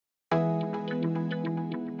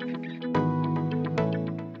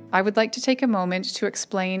I would like to take a moment to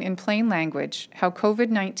explain in plain language how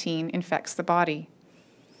COVID-19 infects the body.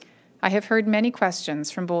 I have heard many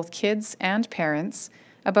questions from both kids and parents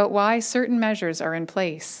about why certain measures are in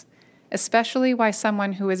place, especially why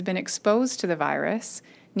someone who has been exposed to the virus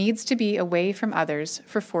needs to be away from others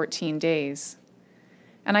for 14 days.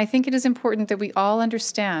 And I think it is important that we all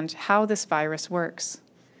understand how this virus works.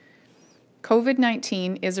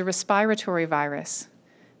 COVID-19 is a respiratory virus.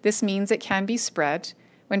 This means it can be spread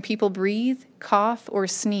when people breathe, cough, or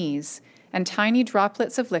sneeze, and tiny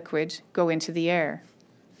droplets of liquid go into the air.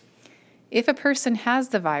 If a person has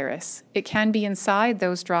the virus, it can be inside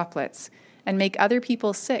those droplets and make other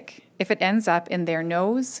people sick if it ends up in their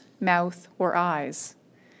nose, mouth, or eyes.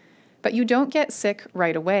 But you don't get sick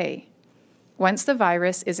right away. Once the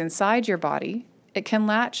virus is inside your body, it can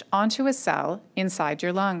latch onto a cell inside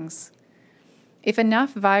your lungs. If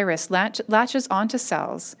enough virus latches onto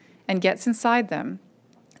cells and gets inside them,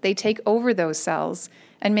 they take over those cells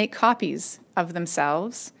and make copies of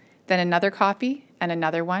themselves, then another copy and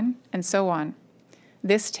another one, and so on.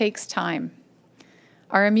 This takes time.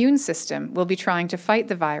 Our immune system will be trying to fight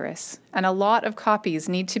the virus, and a lot of copies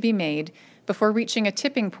need to be made before reaching a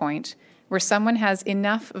tipping point where someone has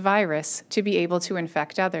enough virus to be able to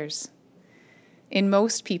infect others. In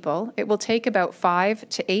most people, it will take about 5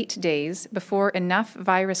 to 8 days before enough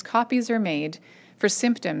virus copies are made for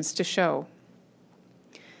symptoms to show.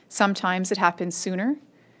 Sometimes it happens sooner,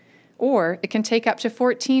 or it can take up to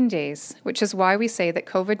 14 days, which is why we say that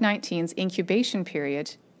COVID-19's incubation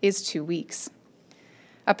period is 2 weeks.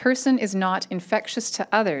 A person is not infectious to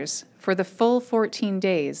others for the full 14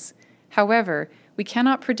 days. However, we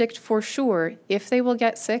cannot predict for sure if they will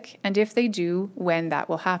get sick and if they do, when that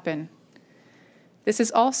will happen. This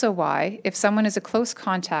is also why, if someone is a close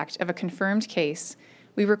contact of a confirmed case,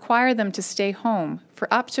 we require them to stay home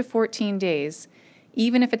for up to 14 days,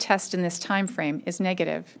 even if a test in this time frame is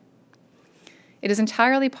negative. It is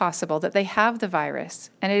entirely possible that they have the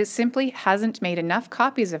virus, and it simply hasn't made enough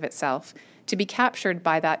copies of itself to be captured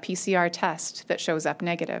by that PCR test that shows up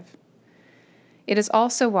negative. It is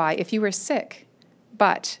also why, if you are sick,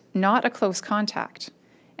 but not a close contact,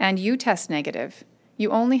 and you test negative, you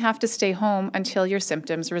only have to stay home until your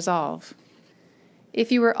symptoms resolve.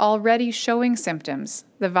 If you are already showing symptoms,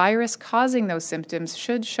 the virus causing those symptoms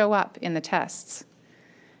should show up in the tests.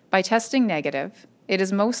 By testing negative, it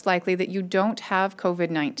is most likely that you don't have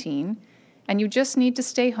COVID-19, and you just need to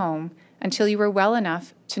stay home until you are well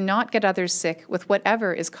enough to not get others sick with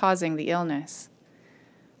whatever is causing the illness.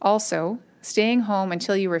 Also, staying home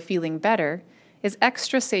until you are feeling better is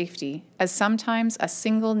extra safety, as sometimes a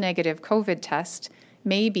single negative COVID test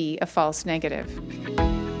may be a false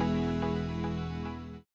negative.